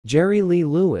Jerry Lee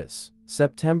Lewis,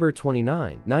 September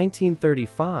 29,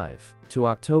 1935 to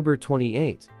October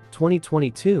 28,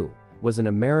 2022, was an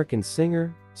American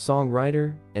singer,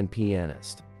 songwriter, and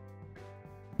pianist.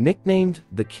 Nicknamed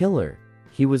The Killer,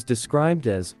 he was described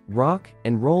as rock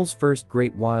and roll's first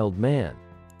great wild man.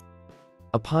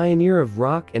 A pioneer of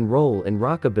rock and roll and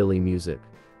rockabilly music,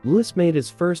 Lewis made his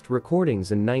first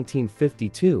recordings in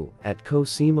 1952 at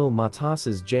Cosimo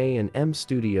Matas's J&M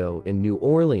studio in New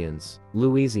Orleans,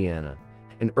 Louisiana,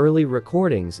 and early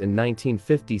recordings in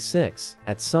 1956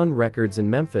 at Sun Records in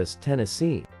Memphis,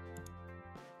 Tennessee.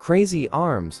 Crazy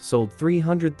Arms sold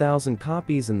 300,000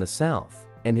 copies in the South,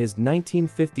 and his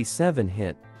 1957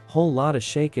 hit, Whole Lotta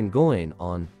Shakin' Goin'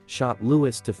 On, shot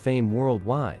Lewis to fame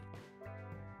worldwide.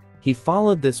 He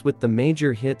followed this with the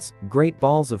major hits Great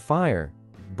Balls of Fire,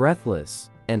 Breathless,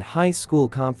 and High School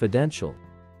Confidential.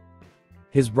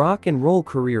 His rock and roll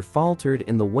career faltered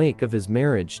in the wake of his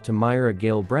marriage to Myra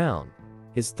Gale Brown,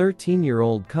 his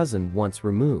 13-year-old cousin once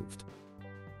removed.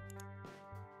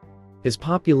 His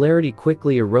popularity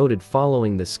quickly eroded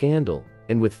following the scandal,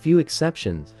 and with few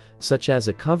exceptions, such as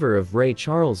a cover of Ray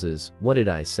Charles's What Did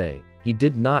I Say, he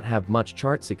did not have much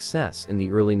chart success in the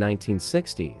early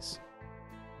 1960s.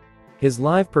 His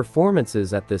live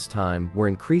performances at this time were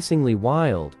increasingly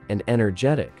wild and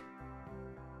energetic.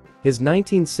 His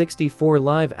 1964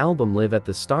 live album Live at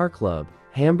the Star Club,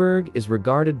 Hamburg, is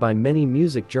regarded by many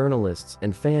music journalists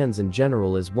and fans in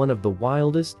general as one of the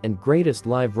wildest and greatest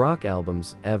live rock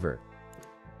albums ever.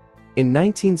 In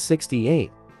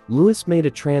 1968, Lewis made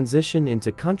a transition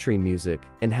into country music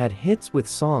and had hits with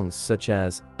songs such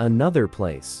as Another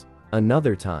Place,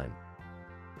 Another Time.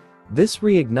 This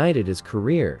reignited his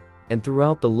career, and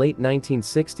throughout the late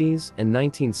 1960s and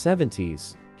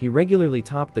 1970s, he regularly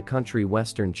topped the country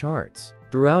western charts.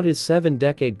 Throughout his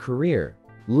 7-decade career,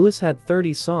 Lewis had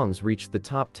 30 songs reach the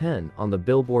top 10 on the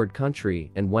Billboard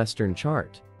Country and Western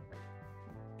chart.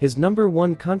 His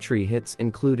 #1 country hits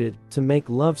included To Make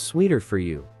Love Sweeter for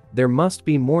You, There Must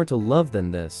Be More to Love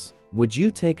Than This, Would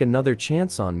You Take Another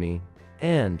Chance on Me,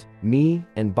 and Me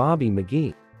and Bobby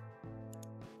McGee.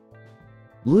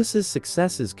 Lewis's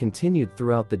successes continued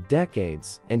throughout the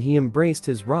decades, and he embraced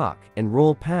his rock and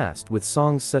roll past with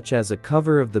songs such as a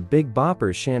cover of the Big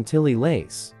Bopper's Chantilly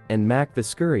Lace and Mac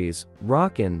Viscuri's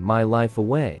Rockin' My Life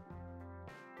Away.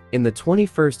 In the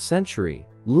 21st century,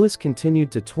 Lewis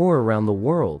continued to tour around the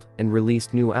world and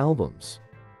released new albums.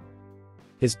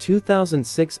 His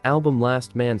 2006 album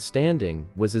Last Man Standing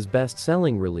was his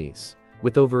best-selling release,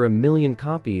 with over 1 million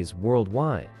copies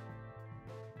worldwide.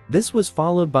 This was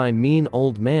followed by Mean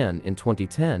Old Man in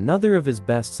 2010, another of his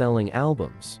best-selling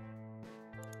albums.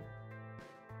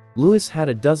 Lewis had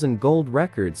a dozen gold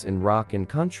records in rock and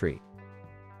country.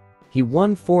 He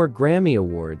won 4 Grammy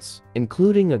Awards,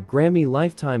 including a Grammy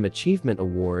Lifetime Achievement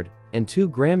Award and 2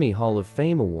 Grammy Hall of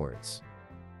Fame Awards.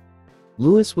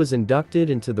 Lewis was inducted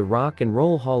into the Rock and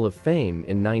Roll Hall of Fame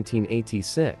in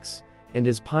 1986, and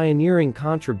his pioneering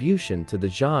contribution to the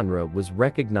genre was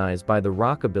recognized by the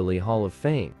Rockabilly Hall of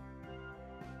Fame.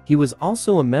 He was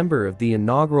also a member of the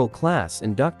inaugural class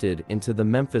inducted into the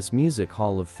Memphis Music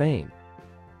Hall of Fame.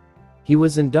 He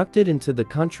was inducted into the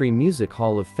Country Music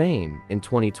Hall of Fame in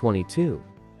 2022.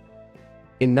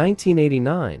 In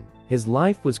 1989, his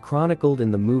life was chronicled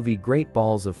in the movie Great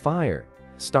Balls of Fire,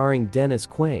 starring Dennis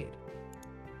Quaid.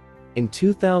 In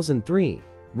 2003,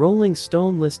 Rolling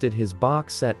Stone listed his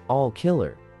box set All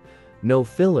Killer, No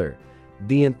Filler,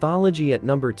 the anthology at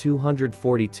number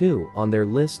 242 on their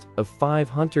list of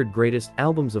 500 greatest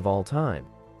albums of all time.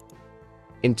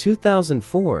 In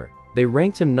 2004, they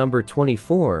ranked him number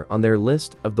 24 on their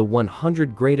list of the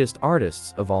 100 greatest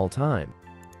artists of all time.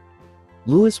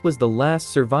 Lewis was the last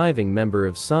surviving member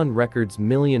of Sun Records' $1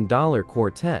 Million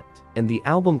Quartet and the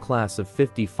album class of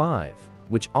 '55,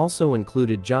 which also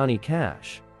included Johnny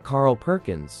Cash, Carl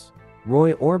Perkins,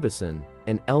 Roy Orbison,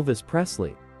 and Elvis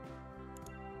Presley.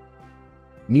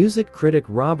 Music critic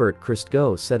Robert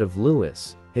Christgau said of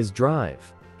Lewis, his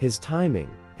drive, his timing,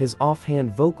 his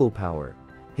offhand vocal power,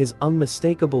 his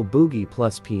unmistakable boogie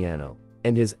plus piano,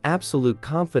 and his absolute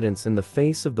confidence in the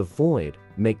face of the void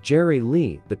make Jerry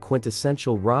Lee the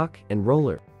quintessential rock and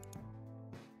roller.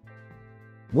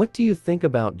 What do you think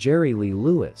about Jerry Lee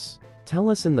Lewis? Tell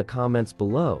us in the comments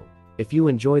below. If you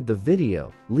enjoyed the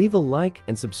video, leave a like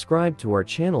and subscribe to our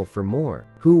channel for more.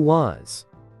 Who was